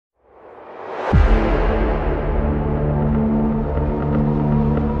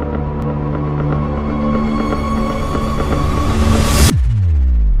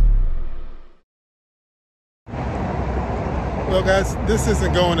Well guys, this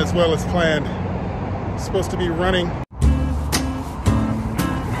isn't going as well as planned. It's supposed to be running.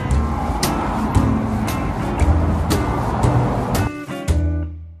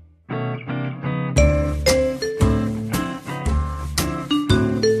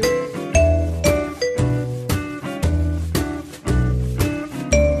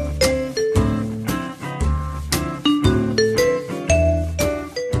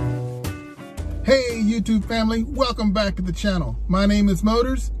 Hey YouTube family, welcome back to the channel. My name is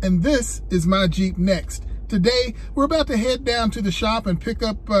Motors and this is my Jeep Next. Today we're about to head down to the shop and pick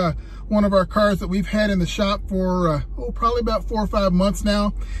up one of our cars that we've had in the shop for probably about 4 or 5 months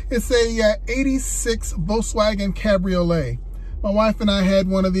now. It's a 86 Volkswagen Cabriolet. My wife and I had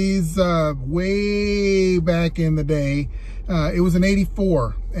one of these way back in the day. It was an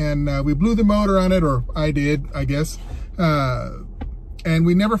 84 and we blew the motor on it, or I did, I guess. And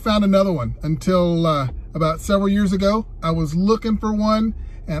we never found another one until about several years ago. I was looking for one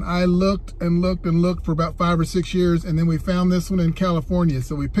and I looked and looked and looked for about 5 or 6 years, and then we found this one in California.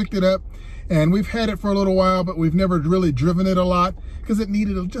 So we picked it up and we've had it for a little while, but we've never really driven it a lot because it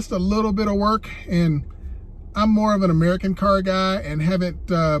needed just a little bit of work. And I'm more of an American car guy and haven't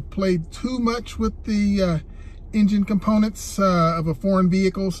played too much with the engine components of a foreign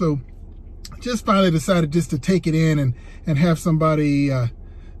vehicle. So just finally decided just to take it in and have somebody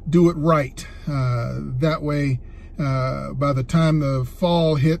do it right. That way, by the time the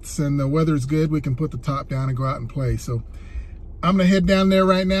fall hits and the weather's good, we can put the top down and go out and play. So I'm gonna head down there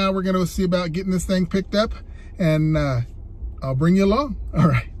right now. We're gonna see about getting this thing picked up, and I'll bring you along. All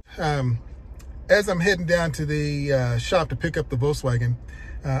right. As I'm heading down to the shop to pick up the Volkswagen,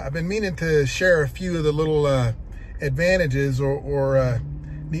 I've been meaning to share a few of the little advantages or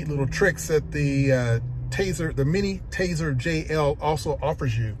neat little tricks that the mini Taser JL also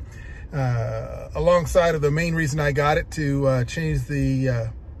offers you. Alongside of the main reason I got it, to change the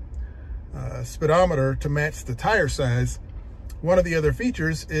speedometer to match the tire size. One of the other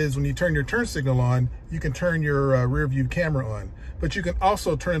features is when you turn your turn signal on, you can turn your rear view camera on, but you can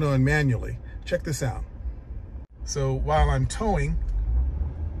also turn it on manually. Check this out. So while I'm towing,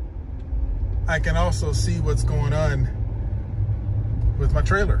 I can also see what's going on with my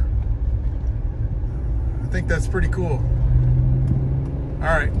trailer. I think that's pretty cool. All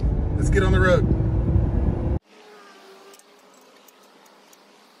right, let's get on the road.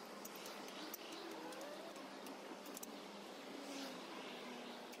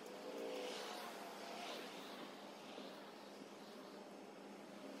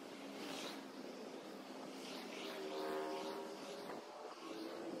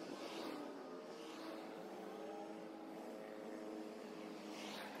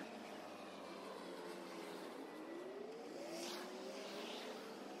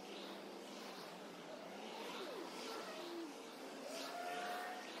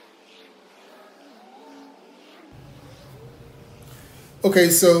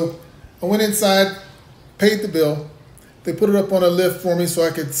 Okay, so I went inside, paid the bill. They put it up on a lift for me so I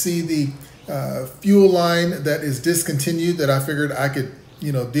could see the fuel line that is discontinued, that I figured I could,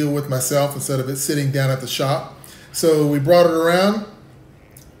 deal with myself instead of it sitting down at the shop. So we brought it around.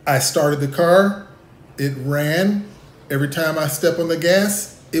 I started the car. It ran. Every time I step on the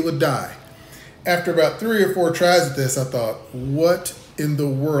gas, it would die. After about 3 or 4 tries at this, I thought, what in the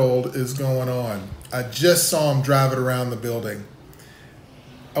world is going on? I just saw him drive it around the building.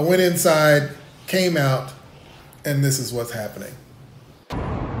 I went inside, came out, and this is what's happening.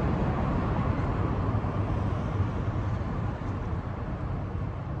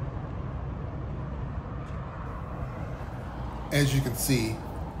 As you can see,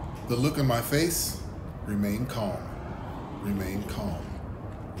 the look on my face, remain calm, remain calm,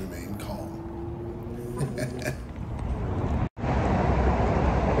 remain calm.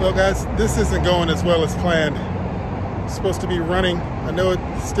 Well guys, this isn't going as well as planned. Supposed to be running. I know it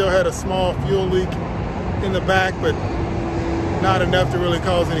still had a small fuel leak in the back, but not enough to really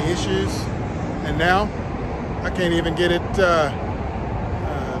cause any issues. And now I can't even get it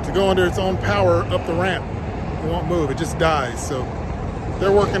to go under its own power up the ramp. It won't move, it just dies. So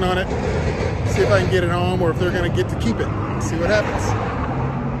they're working on it. See if I can get it home, or if they're gonna get to keep it. See what happens.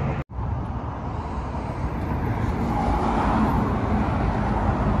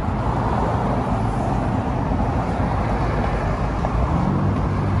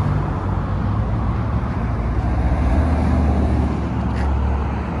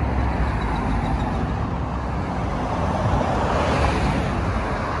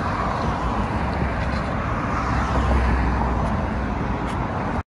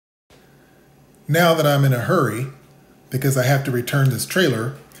 Now that I'm in a hurry, because I have to return this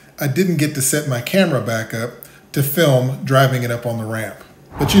trailer, I didn't get to set my camera back up, to film driving it up on the ramp.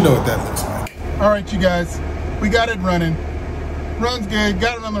 But you know what that looks like. All right, you guys, we got it running. Runs good,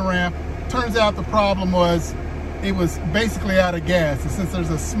 got it on the ramp. Turns out the problem was it was basically out of gas. And since there's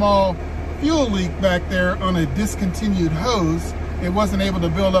a small fuel leak back there on a discontinued hose, it wasn't able to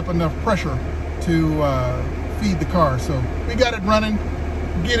build up enough pressure to feed the car. So we got it running,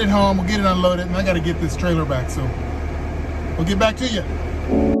 get it home, we'll get it unloaded, and I got to get this trailer back. So we'll get back to you.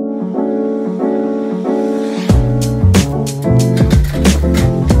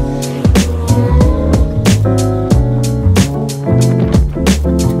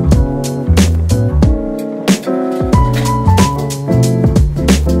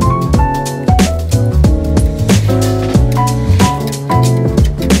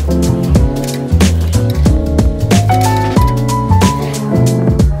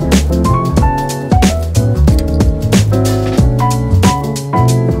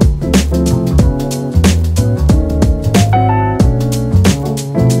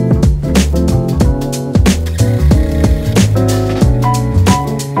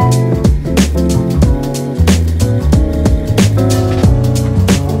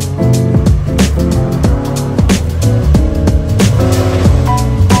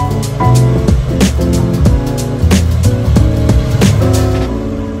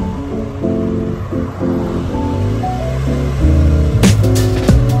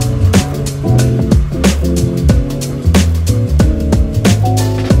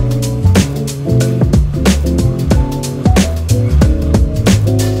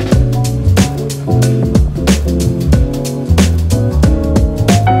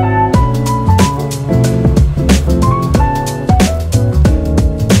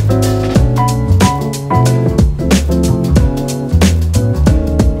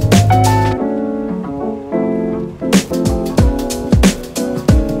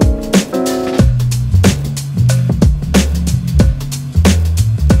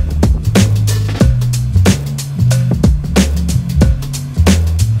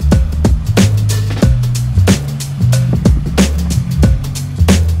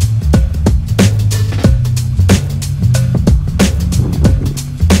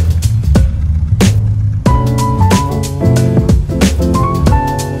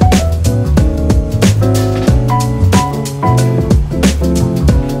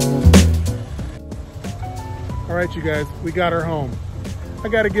 All right, you guys, we got her home. I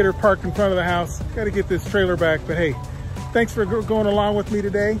got to get her parked in front of the house. Got to get this trailer back. But hey, thanks for going along with me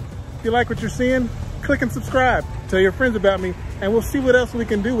today. If you like what you're seeing, click and subscribe. Tell your friends about me, and we'll see what else we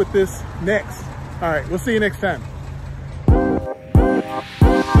can do with this next. All right, we'll see you next time.